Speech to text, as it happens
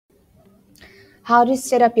How to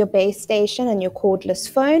set up your base station and your cordless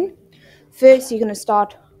phone. First, you're going to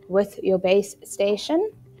start with your base station.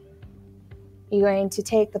 You're going to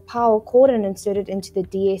take the power cord and insert it into the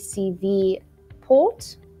DSCV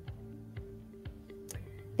port.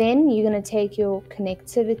 Then you're going to take your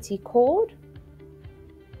connectivity cord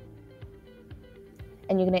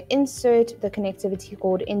and you're going to insert the connectivity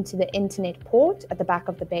cord into the internet port at the back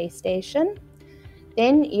of the base station.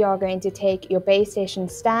 Then you are going to take your base station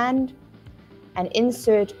stand and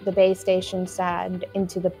insert the base station stand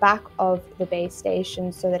into the back of the base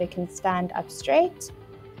station so that it can stand up straight.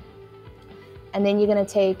 And then you're going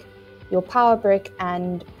to take your power brick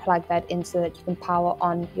and plug that in so that you can power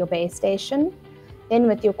on your base station. Then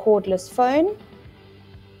with your cordless phone,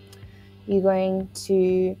 you're going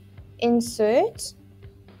to insert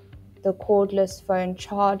the cordless phone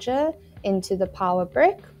charger into the power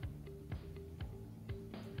brick.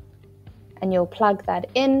 And you'll plug that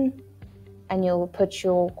in and you'll put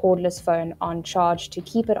your cordless phone on charge to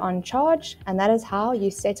keep it on charge. And that is how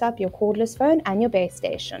you set up your cordless phone and your base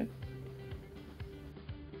station.